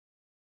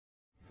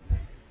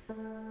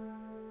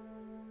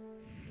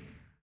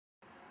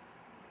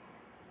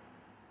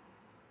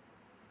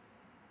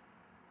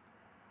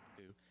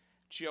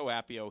Joe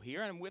Appio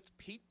here, and I'm with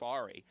Pete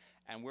Barry,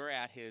 and we're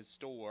at his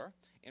store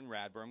in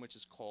Radburn, which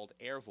is called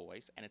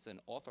AirVoice, and it's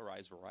an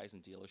authorized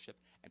Verizon dealership.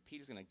 And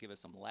Pete is going to give us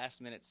some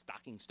last-minute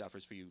stocking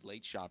stuffers for you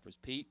late shoppers.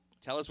 Pete,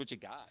 tell us what you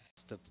got.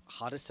 The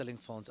hottest selling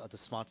phones are the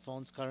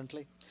smartphones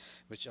currently,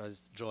 which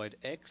is Droid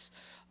X,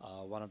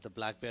 one of the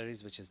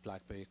Blackberries, which is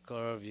BlackBerry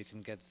Curve. You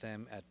can get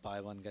them at buy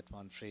one, get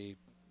one free.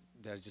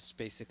 They're just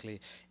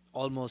basically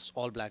almost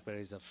all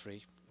Blackberries are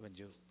free when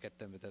you get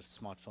them with a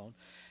smartphone.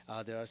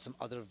 There are some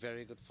other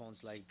very good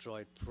phones like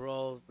Droid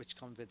Pro, which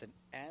come with an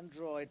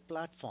Android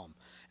platform.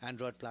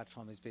 Android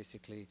platform is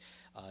basically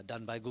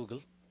done by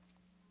Google.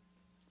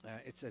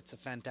 It's a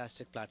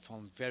fantastic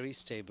platform, very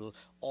stable.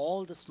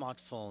 All the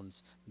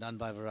smartphones done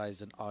by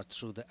Verizon are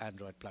through the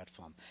Android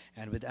platform.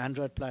 And with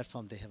Android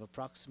platform, they have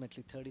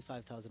approximately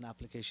 35,000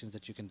 applications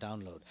that you can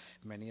download.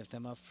 Many of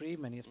them are free,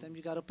 many of them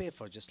you got to pay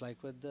for, just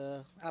like with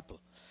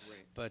Apple. Right.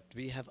 But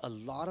we have a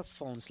lot of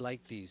phones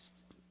like these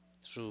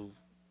through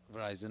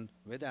Verizon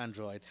with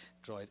Android,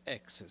 Droid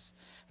X's,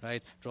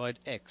 right? Droid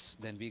X.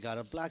 Then we got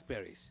our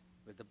Blackberries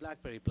with the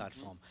BlackBerry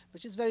platform,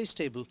 which is very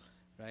stable,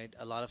 right?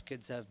 A lot of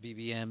kids have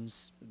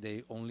BBMs.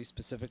 They only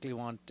specifically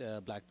want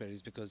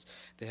Blackberries because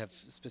they have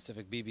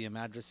specific BBM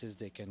addresses.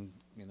 They can,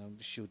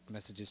 shoot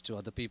messages to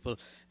other people,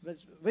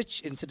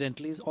 which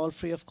incidentally is all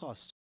free of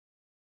cost.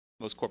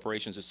 Most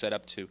corporations are set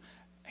up to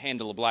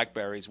handle the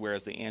Blackberries,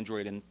 whereas the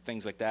Android and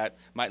things like that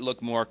might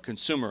look more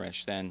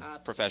consumerish than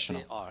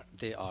professional.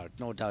 They are,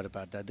 no doubt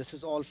about that. This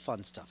is all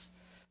fun stuff.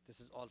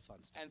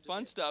 And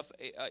fun stuff,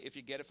 if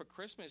you get it for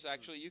Christmas,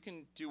 actually, you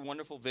can do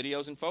wonderful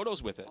videos and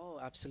photos with it. Oh,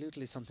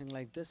 absolutely. Something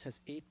like this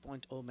has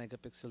 8.0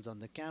 megapixels on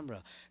the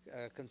camera.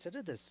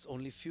 Consider this,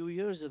 only a few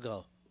years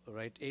ago,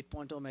 right?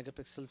 8.0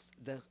 megapixels.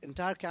 The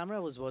entire camera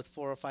was worth $400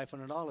 or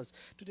 $500.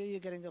 Today, you're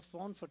getting a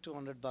phone for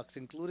 $200,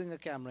 including a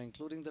camera,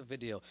 including the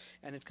video,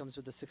 and it comes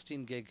with a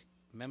 16 gig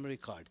memory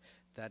card.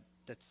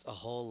 That's a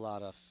whole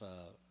lot of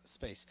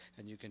space,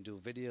 and you can do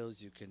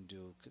videos, you can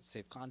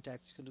save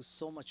contacts, you can do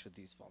so much with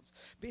these phones.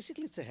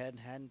 Basically, it's a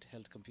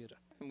handheld computer.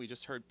 And we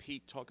just heard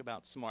Pete talk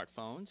about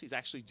smartphones. He's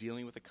actually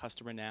dealing with a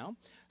customer now,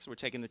 so we're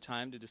taking the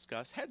time to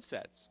discuss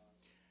headsets.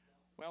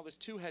 Well, there's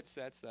two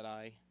headsets that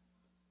I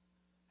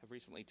have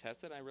recently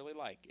tested and I really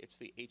like. It's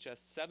the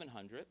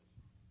HS700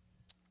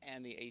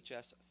 and the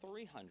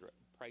HS300,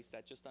 priced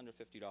at just under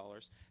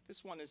 $50.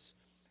 This one is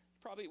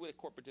probably with a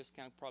corporate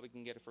discount, probably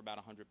can get it for about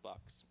 $100.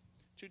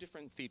 Two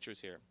different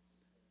features here.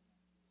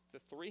 The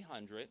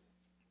 300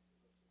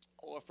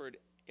 offered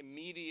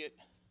immediate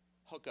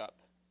hookup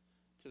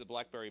to the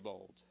BlackBerry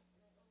Bold.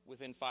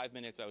 Within 5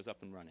 minutes, I was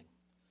up and running.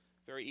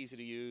 Very easy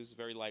to use,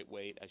 very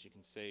lightweight, as you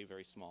can see,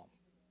 very small.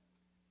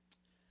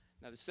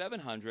 Now the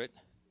 700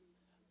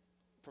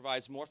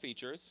 provides more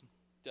features,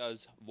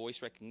 does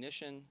voice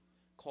recognition,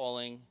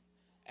 calling,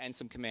 and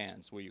some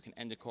commands where you can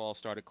end a call,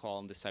 start a call,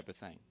 and this type of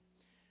thing.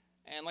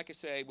 And like I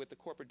say, with the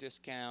corporate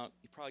discount,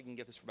 you probably can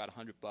get this for about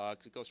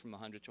 $100. It goes from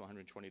 $100 to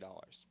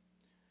 $120.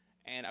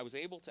 And I was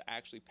able to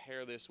actually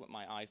pair this with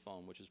my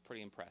iPhone, which is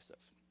pretty impressive.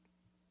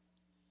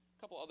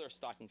 A couple other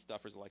stocking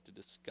stuffers I'd like to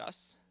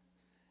discuss.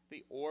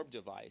 The Orb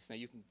device. Now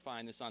you can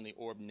find this on the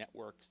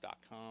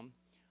orbnetworks.com.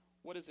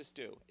 What does this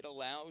do? It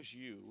allows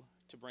you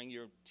to bring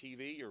your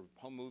TV, your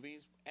home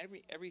movies,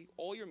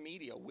 all your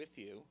media with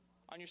you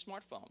on your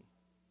smartphone.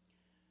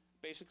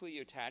 Basically,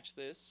 you attach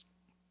this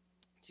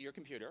to your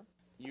computer.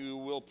 You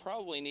will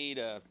probably need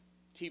a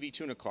TV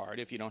tuner card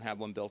if you don't have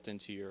one built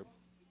into your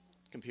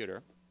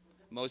computer.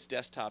 Most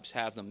desktops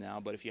have them now,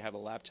 but if you have a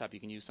laptop, you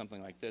can use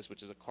something like this,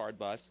 which is a card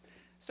bus.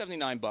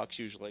 $79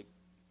 usually.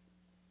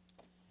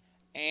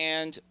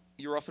 And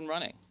you're off and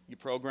running. You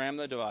program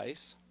the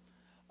device.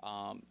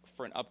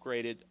 For an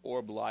upgraded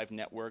Orb Live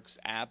Networks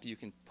app, you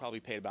can probably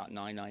pay about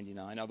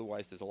 $9.99.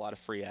 Otherwise, there's a lot of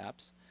free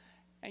apps.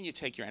 And you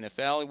take your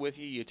NFL with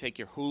you. You take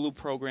your Hulu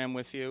program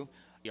with you.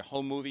 Your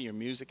home movie, your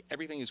music,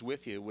 everything is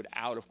with you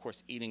without, of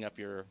course, eating up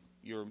your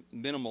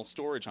minimal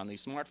storage on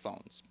these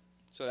smartphones.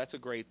 So that's a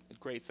great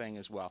thing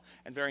as well,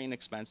 and very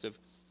inexpensive.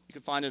 You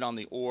can find it on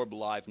the Orb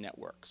Live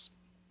Networks.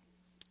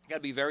 You've got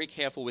to be very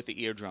careful with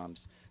the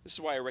eardrums. This is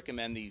why I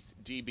recommend these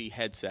DB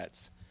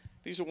headsets.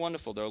 These are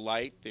wonderful. They're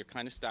light. They're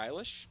kind of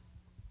stylish.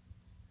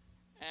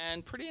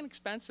 And pretty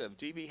inexpensive.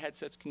 DB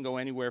headsets can go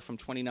anywhere from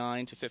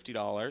 $29 to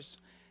 $50.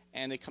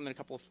 And they come in a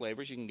couple of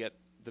flavors. You can get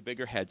the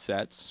bigger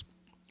headsets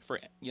for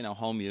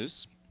home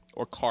use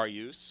or car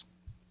use.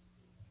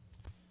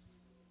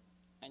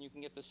 And you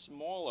can get the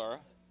smaller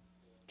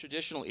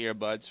traditional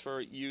earbuds for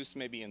use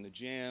maybe in the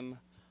gym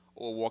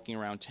or walking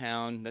around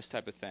town, this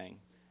type of thing.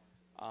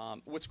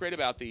 What's great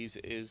about these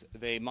is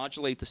they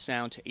modulate the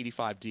sound to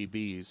 85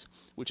 dBs,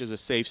 which is a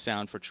safe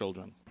sound for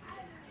children.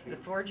 The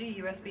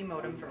 4G USB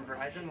modem from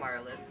Verizon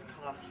Wireless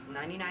costs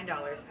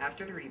 $99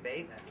 after the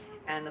rebate,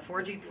 and the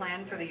 4G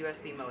plan for the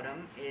USB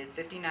modem is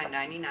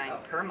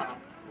 $59.99 per month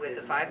with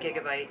a 5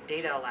 gigabyte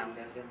data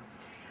allowance.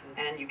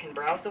 And you can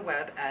browse the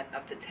web at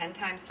up to 10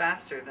 times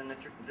faster than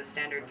the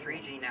standard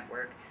 3G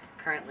network,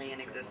 currently in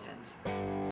existence.